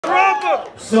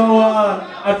So,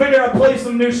 I figured I'd play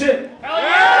some new shit. Hell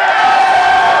yeah!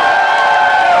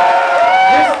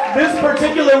 This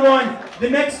particular one, the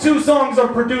next two songs are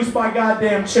produced by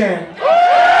goddamn Chan.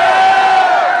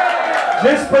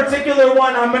 This particular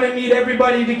one, I'm gonna need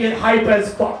everybody to get hype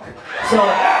as fuck. So,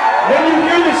 when you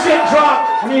hear the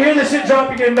shit drop,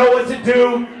 you're gonna know what to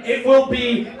do. It will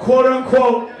be quote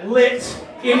unquote lit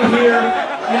in here,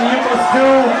 and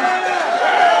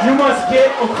you must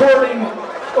get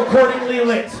accordingly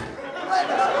lit.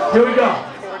 Here we go.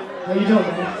 How you doing,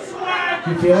 man?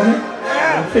 You feeling it?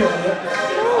 I'm feeling it.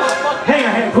 Hang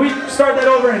on, can we start that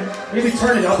over and maybe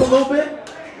turn it up a little bit?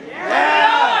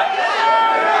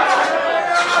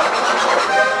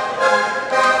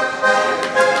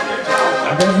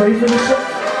 You guys ready for this shit?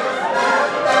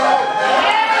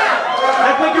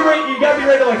 I think you're ready. You gotta be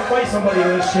ready to like fight somebody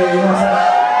with this shit. You know what I'm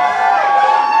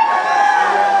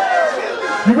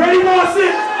saying? You ready, Boston?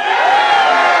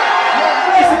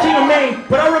 It's the king of Maine,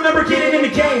 but I remember getting in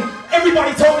the game.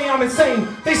 Everybody told me I'm insane.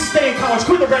 They stay in college,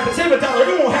 quit the rap, and save $1.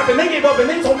 It won't happen. They gave up and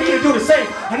they told me to do the same.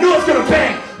 I knew I was gonna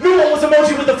bang. Knew I was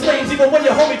emoji with the flames, even when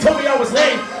your homie told me I was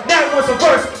lame. Now it was a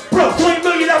verse. Bro, 20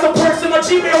 million as a person. My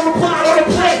Gmail reply on a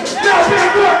plane. Now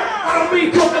bad work. I don't mean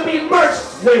coke, I mean merch.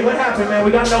 Wait, what happened, man? We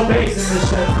got no bass in this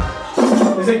shit.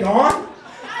 Is it gone?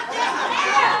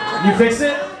 You fix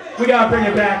it? We gotta bring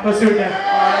it back. Let's do it again.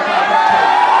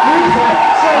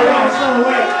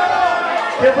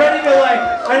 Get ready to like,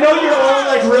 I know you're all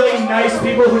like really nice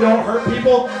people who don't hurt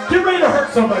people. Get ready to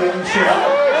hurt somebody and shit.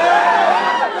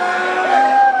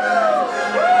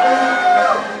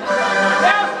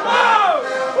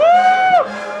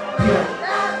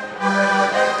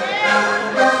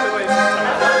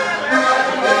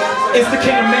 It's the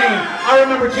king of Maine. I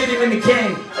remember getting in the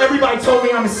game. Everybody told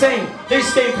me I'm insane. They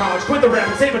stay in college, quit the rap,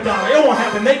 and save $1. It won't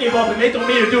happen. They gave up and they told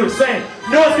me to do the same.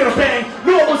 Knew I was gonna bang.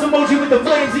 Knew I was emoji with the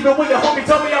flames, even when your homie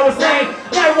told me I was lame.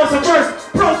 Now it was a verse.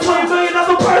 Bro, 20 million as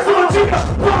a person on Chica.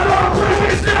 But I'm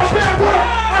pretty still bad work.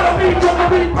 I don't mean coke,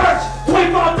 I mean merch.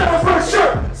 $25 for a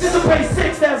shirt. Since I pay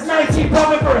 6, that's 19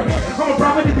 profit for a hit. I'm a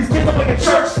prophet to these kids up like a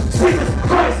church. Jesus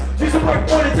Christ. Used to work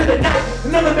morning to the night.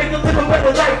 Another make a little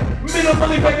better life.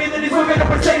 Minimally baby that he's working up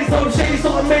Mercedes, so I'm shady,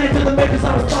 so I made it to the makers.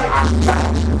 I was like,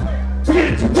 forget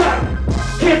it, too tight.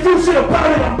 Can't do shit about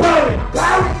it, I'm proud of it.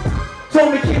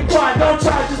 Told me keep quiet, don't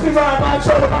try, just be right by the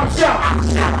shoulder, I'm shout.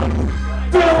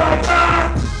 Feel like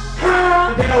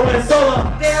then I went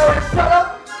solo.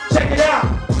 Check it out.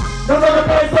 No other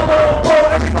boys over on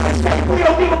board. Everybody say we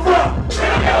don't give a fuck.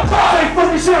 Say fuck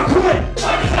this shit, I quit.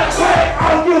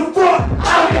 I don't give a fuck.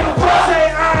 Say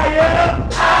I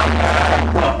am.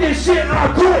 Fuck this shit, I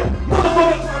quit.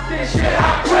 Motherfucker, fuck this shit,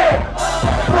 I quit.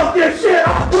 Fuck this shit, I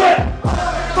quit.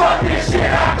 Fuck this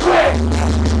shit, I quit.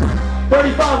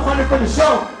 3,500 for the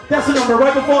show. That's the number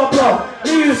right before I blow.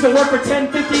 You used to work for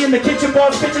 10.50 in the kitchen,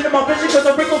 boss bitching in my vision because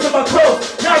of wrinkles in my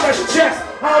clothes. Now I write the checks.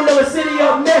 I don't know the city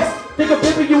up next. Think of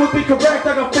pimping, you would be correct.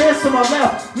 I got fans to my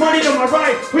left, money to my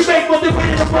right. We make what they win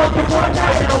in the fuck in one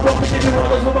night. Now I'm walking in New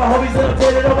Orleans with my homies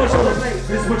levitated on my shoulders.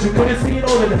 This is what you couldn't see in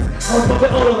older days. I was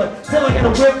bumping older till I get a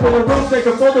whip with a roof they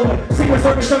could fold away. Secret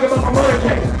circus talking about my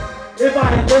motorcade. If I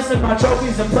had listened, my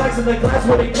trophies and plaques in the glass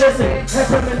would glisten. Had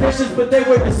premonitions, but they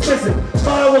were dismissive.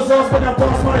 Thought I was lost, but I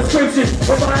lost my description. If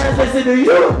I had listened to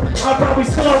you, I'd probably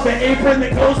scarf the apron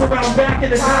that goes around back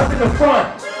and the house in the front.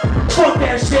 Fuck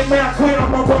that shit, man, I quit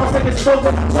on my boss like it's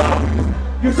broken.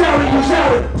 You doubt it, you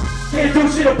doubt it. Can't do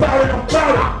shit about it, I'm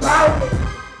proud of it.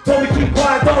 Told me keep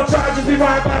quiet, don't try, just be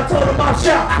right by. I told him I'm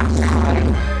shout.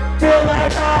 Feel like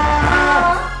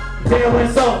here I went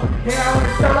solo.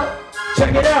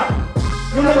 Check it out.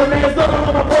 You know the man's looking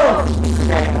on my world.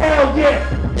 Hell yeah.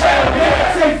 Hell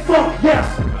yeah. Say fuck yes.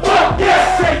 Fuck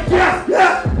yes. Say yes.